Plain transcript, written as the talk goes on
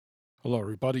Hello,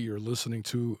 everybody. You're listening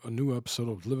to a new episode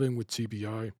of Living with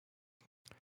TBI.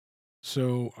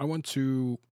 So, I went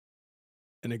to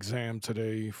an exam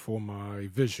today for my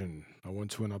vision. I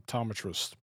went to an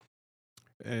optometrist.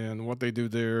 And what they do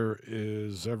there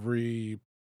is every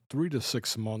 3 to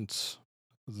 6 months,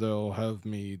 they'll have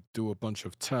me do a bunch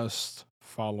of tests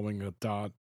following a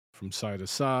dot from side to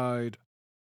side,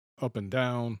 up and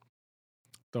down.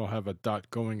 They'll have a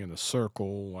dot going in a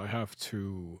circle. I have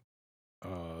to,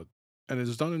 uh, and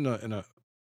it's done in a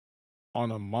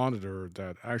on a monitor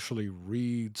that actually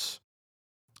reads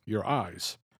your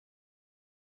eyes.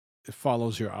 It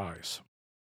follows your eyes.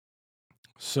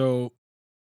 So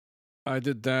I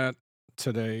did that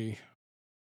today,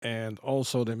 and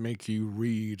also they make you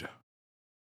read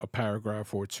a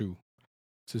paragraph or two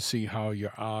to see how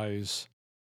your eyes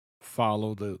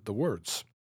follow the words.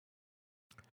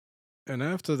 And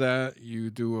after that, you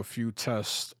do a few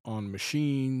tests on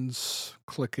machines,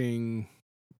 clicking,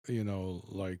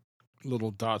 like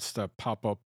little dots that pop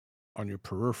up on your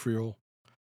peripheral.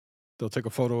 They'll take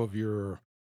a photo of your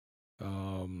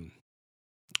um,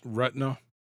 retina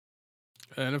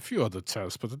and a few other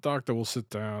tests, but the doctor will sit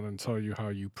down and tell you how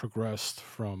you progressed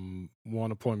from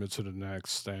one appointment to the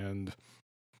next. And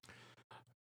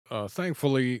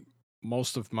thankfully,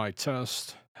 most of my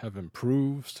tests have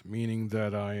improved, meaning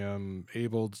that I am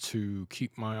able to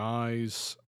keep my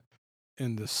eyes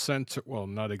in the center. Well,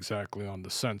 not exactly on the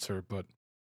center, but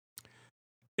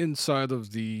inside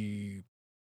of the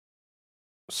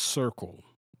circle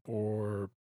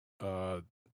or uh,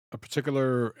 a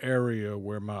particular area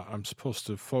where I'm supposed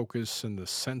to focus in the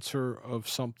center of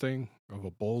something, of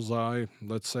a bullseye,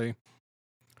 let's say,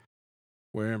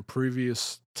 where in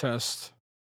previous tests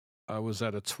I was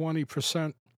at a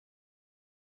 20%,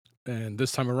 and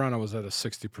this time around I was at a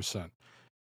 60%.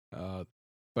 Uh,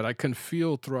 but I can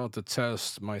feel throughout the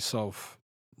test myself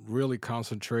really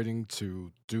concentrating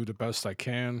to do the best I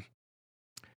can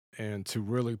and to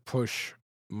really push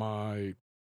my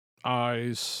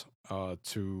eyes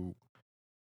to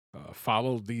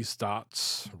follow these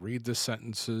dots, read the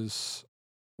sentences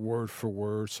word for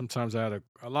word. Sometimes I had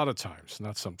a lot of times,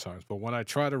 not sometimes, but when I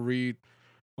try to read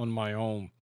on my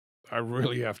own, I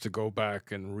really have to go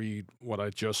back and read what I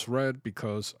just read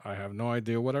because I have no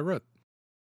idea what I read.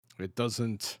 It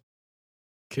doesn't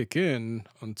kick in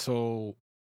until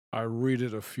I read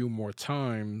it a few more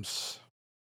times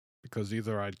because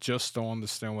either I just don't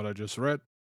understand what I just read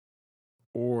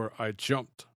or I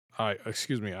jump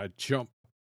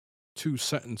two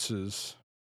sentences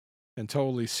and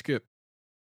totally skip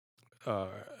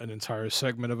an entire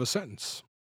segment of a sentence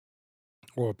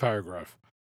or a paragraph.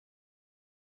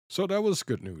 So that was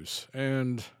good news.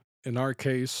 And in our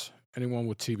case, anyone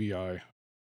with TBI,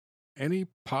 any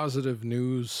positive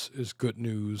news is good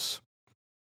news.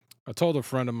 I told a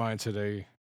friend of mine today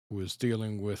who is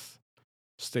dealing with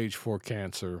stage 4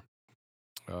 cancer.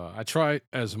 I try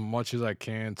as much as I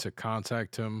can to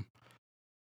contact him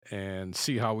and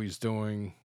see how he's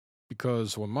doing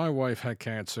because when my wife had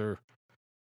cancer,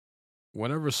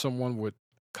 whenever someone would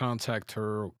contact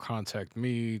her or contact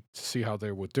me to see how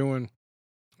they were doing,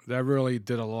 that really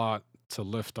did a lot to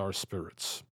lift our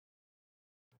spirits.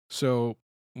 So,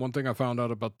 one thing I found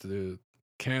out about the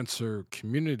cancer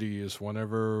community is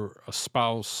whenever a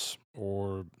spouse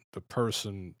or the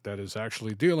person that is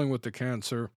actually dealing with the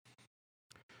cancer,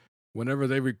 whenever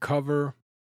they recover,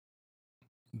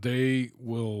 they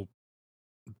will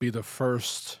be the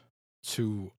first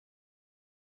to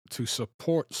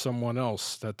support someone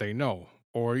else that they know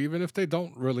or even if they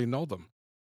don't really know them.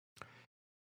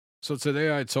 So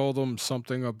today I told them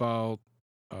something about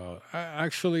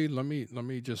actually let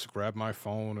me just grab my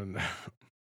phone and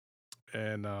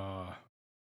and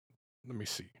let me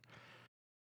see.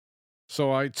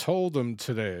 So I told them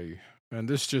today, and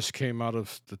this just came out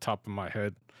of the top of my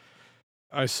head.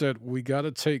 I said we got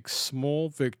to take small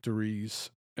victories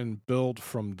and build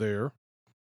from there.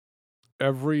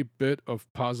 Every bit of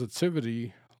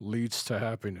positivity leads to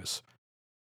happiness.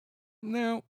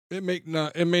 Now, it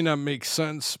may not make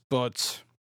sense, but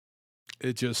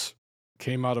it just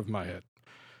came out of my head.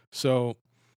 So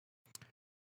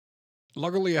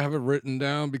luckily, I have it written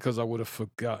down because I would have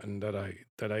forgotten that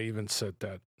I even said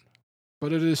that.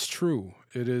 But it is true.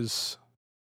 It is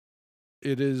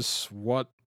what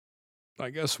I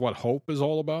guess what hope is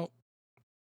all about.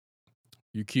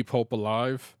 You keep hope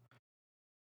alive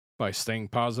by staying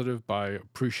positive, by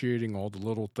appreciating all the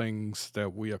little things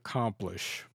that we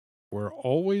accomplish. We're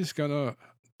always gonna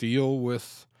deal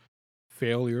with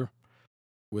failure,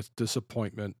 with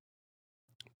disappointment,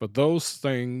 but those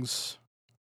things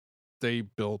they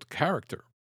build character.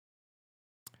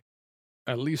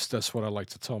 At least that's what I like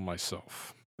to tell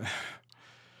myself.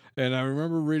 And I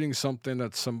remember reading something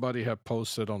that somebody had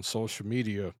posted on social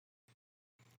media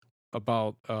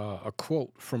about a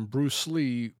quote from Bruce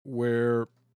Lee where,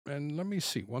 and let me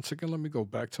see, once again, let me go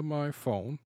back to my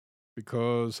phone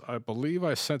because I believe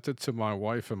I sent it to my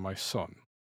wife and my son.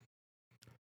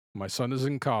 My son is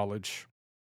in college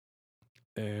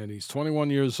and he's 21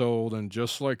 years old. And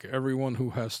just like everyone who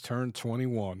has turned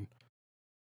 21,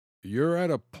 you're at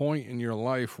a point in your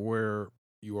life where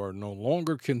you are no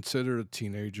longer considered a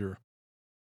teenager.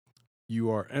 You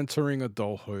are entering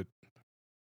adulthood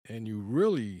and you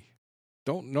really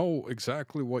don't know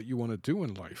exactly what you want to do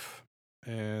in life.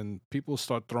 And people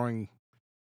start throwing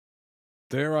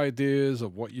their ideas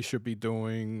of what you should be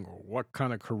doing or what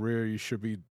kind of career you should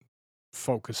be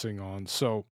focusing on.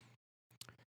 So,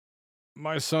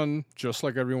 my son, just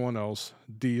like everyone else,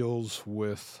 deals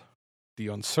with the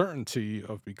uncertainty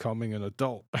of becoming an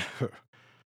adult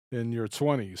in your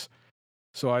 20s.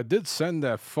 So, I did send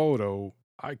that photo.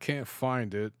 I can't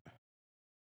find it.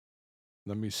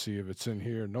 Let me see if it's in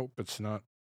here. Nope, it's not.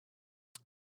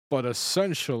 But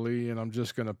essentially, and I'm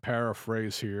just going to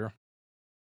paraphrase here,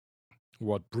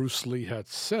 what Bruce Lee had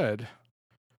said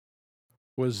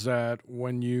was that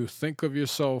when you think of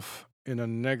yourself in a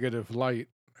negative light,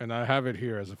 and I have it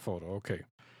here as a photo. Okay.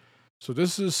 So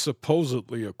this is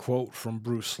supposedly a quote from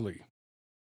Bruce Lee.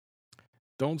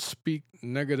 Don't speak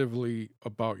negatively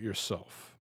about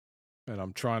yourself. And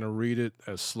I'm trying to read it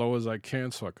as slow as I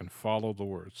can so I can follow the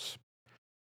words.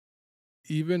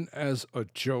 Even as a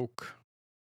joke,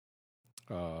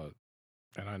 uh,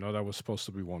 and I know that was supposed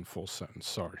to be one full sentence,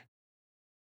 sorry.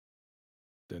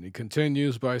 Then he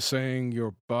continues by saying,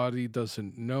 your body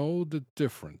doesn't know the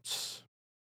difference.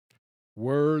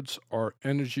 Words are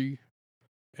energy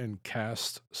and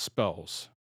cast spells.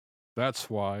 That's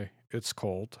why it's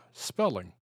called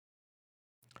spelling.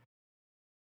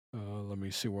 Let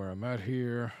me see where I'm at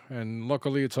here. And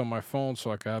luckily, it's on my phone,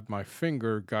 so I can have my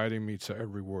finger guiding me to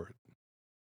every word.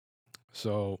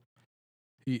 So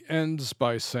he ends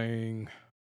by saying,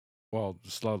 well,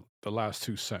 the last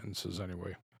two sentences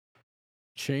anyway.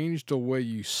 Change the way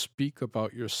you speak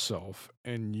about yourself,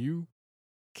 and you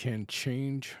can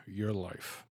change your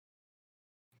life.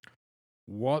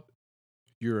 What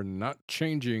you're not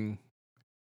changing,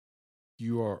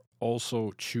 you are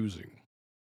also choosing.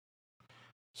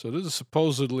 So this is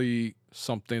supposedly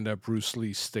something that Bruce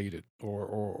Lee stated,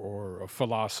 or a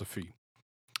philosophy.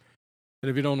 And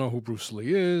if you don't know who Bruce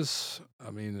Lee is,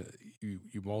 I mean,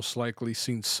 you most likely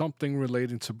seen something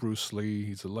relating to Bruce Lee.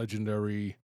 He's a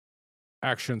legendary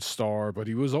action star, but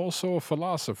he was also a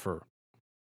philosopher,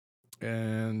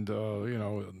 and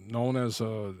known as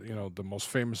the most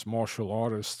famous martial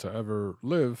artist to ever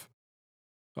live.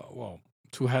 Well,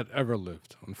 to had ever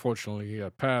lived. Unfortunately, he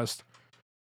had passed.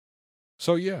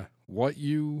 So yeah,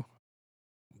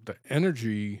 the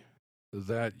energy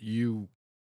that you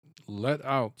let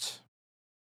out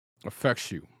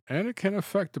affects you, and it can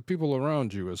affect the people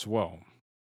around you as well.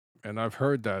 And I've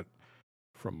heard that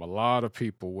from a lot of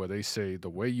people where they say the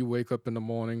way you wake up in the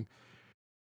morning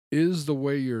is the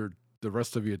way the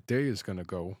rest of your day is going to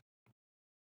go,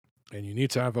 and you need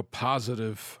to have a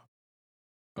positive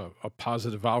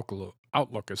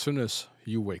outlook as soon as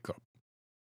you wake up.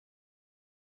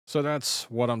 So that's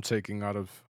what I'm taking out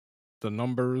of the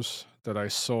numbers that I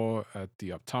saw at the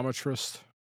optometrist,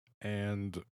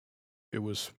 and it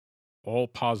was all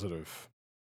positive.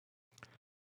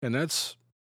 And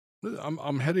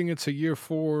I'm heading into year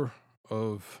 4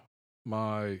 of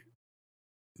my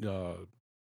uh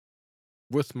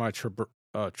with my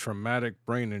traumatic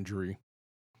brain injury,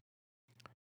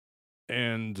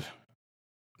 and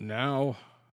now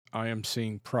I am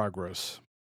seeing progress.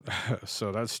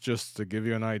 So that's just to give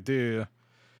you an idea.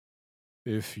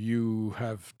 If you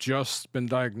have just been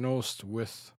diagnosed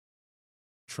with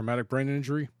traumatic brain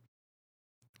injury,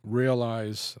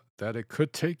 realize that it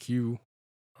could take you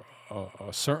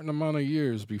a certain amount of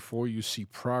years before you see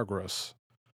progress.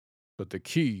 But the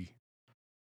key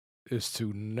is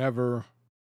to never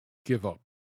give up.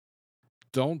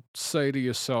 Don't say to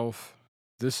yourself,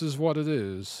 this is what it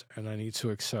is, and I need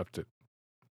to accept it.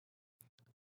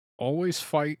 Always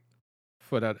fight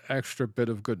for that extra bit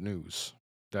of good news,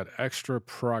 that extra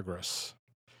progress,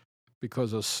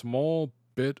 because a small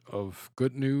bit of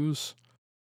good news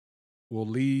will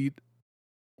lead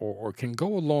or can go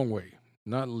a long way.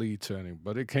 Not lead to anything,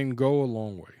 but it can go a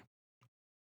long way.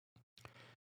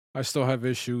 I still have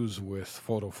issues with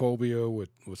photophobia, with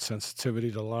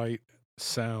sensitivity to light,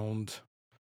 sound,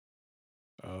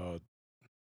 uh,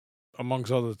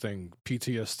 amongst other things,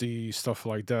 PTSD, stuff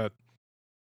like that.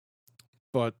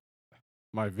 But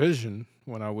my vision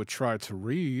when I would try to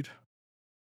read,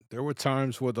 there were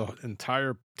times where the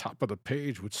entire top of the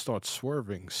page would start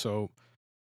swerving. So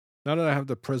now that I have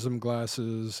the prism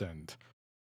glasses and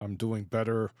I'm doing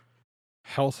better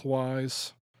health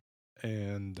wise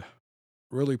and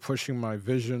really pushing my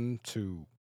vision to,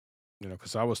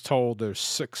 because I was told there's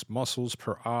six muscles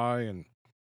per eye. And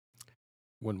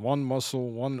when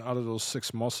one out of those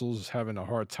six muscles is having a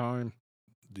hard time,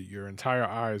 your entire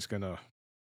eye is going to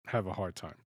have a hard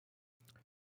time.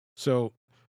 So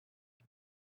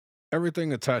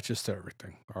everything attaches to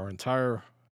everything. Our entire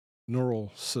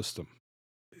neural system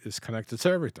is connected to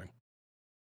everything.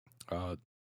 Uh,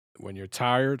 when you're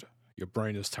tired, your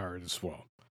brain is tired as well.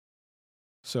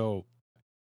 So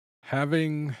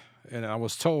having, and I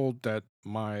was told that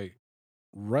my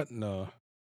retina,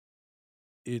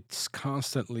 it's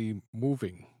constantly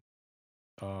moving.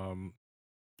 Um,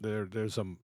 there's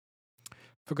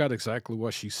forgot exactly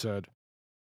what she said,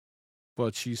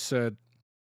 but she said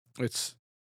it's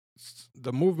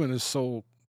the movement is so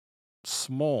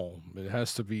small. It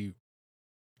has to be.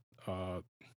 I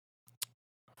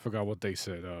forgot what they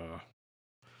said.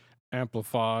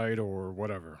 Amplified or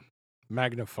whatever,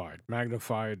 magnified.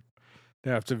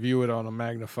 They have to view it on a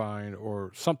magnifying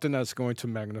or something that's going to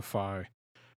magnify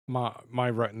my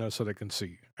retina so they can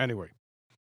see. Anyway,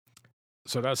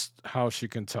 so that's how she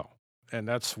can tell. And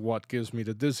that's what gives me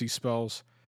the dizzy spells.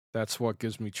 That's what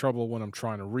gives me trouble when I'm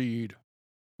trying to read,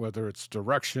 whether it's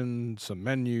directions, a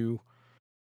menu,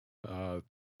 uh,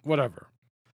 whatever.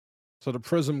 So the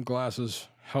prism glasses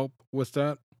help with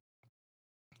that.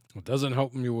 It doesn't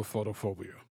help me with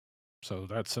photophobia. So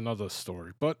that's another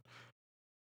story. But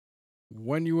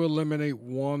when you eliminate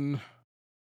one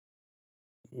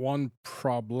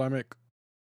problematic,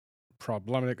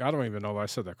 I don't even know if I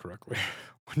said that correctly.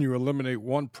 When you eliminate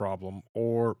one problem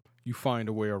or you find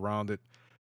a way around it,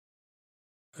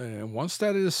 and once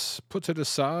that is put to the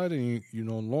side and you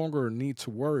no longer need to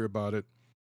worry about it,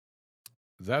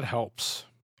 that helps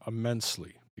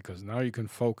immensely because now you can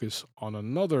focus on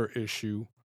another issue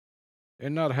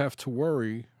and not have to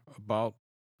worry about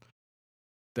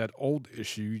that old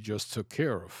issue you just took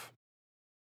care of.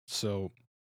 So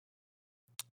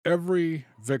every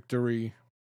victory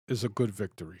is a good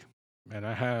victory. And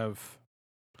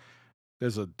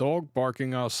there's a dog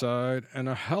barking outside and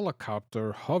a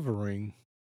helicopter hovering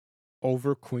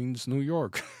over Queens, New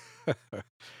York.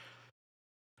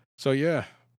 So yeah,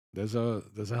 there's a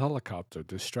helicopter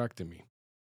distracting me.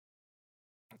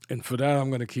 And for that I'm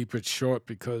going to keep it short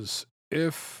because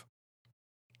if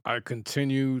I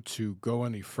continue to go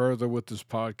any further with this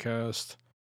podcast,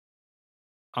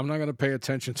 I'm not going to pay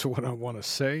attention to what I want to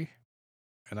say,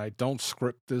 and I don't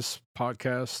script this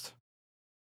podcast,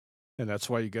 and that's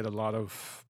why you get a lot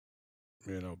of,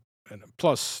 you know, and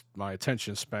plus my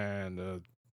attention span,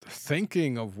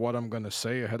 thinking of what I'm going to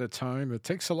say ahead of time, it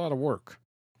takes a lot of work.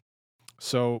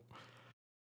 So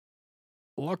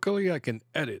luckily I can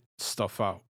edit stuff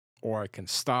out or I can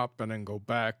stop and then go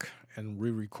back and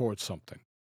re-record something.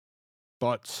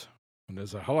 But when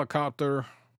there's a helicopter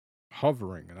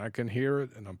hovering and I can hear it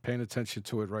and I'm paying attention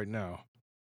to it right now,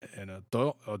 and a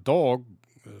dog,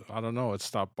 I don't know, it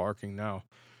stopped barking now.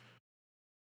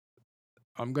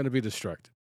 I'm going to be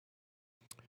distracted.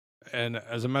 And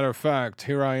as a matter of fact,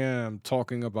 here I am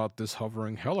talking about this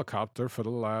hovering helicopter for the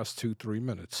last 2, 3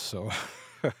 minutes. So,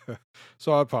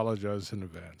 so I apologize in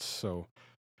advance. So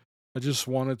I just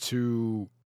wanted to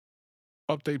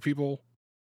update people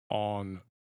on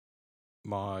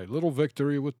my little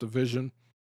victory with the vision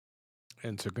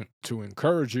and to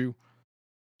encourage you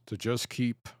to just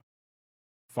keep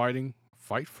fighting.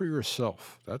 Fight for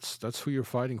yourself. That's who you're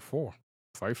fighting for.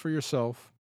 Fight for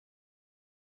yourself,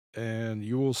 and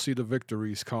you will see the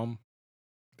victories come.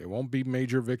 They won't be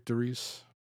major victories,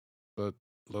 but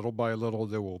little by little,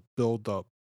 they will build up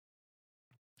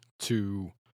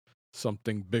to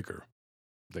something bigger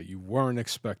that you weren't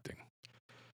expecting.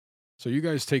 So, you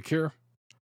guys take care.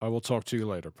 I will talk to you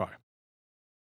later. Bye.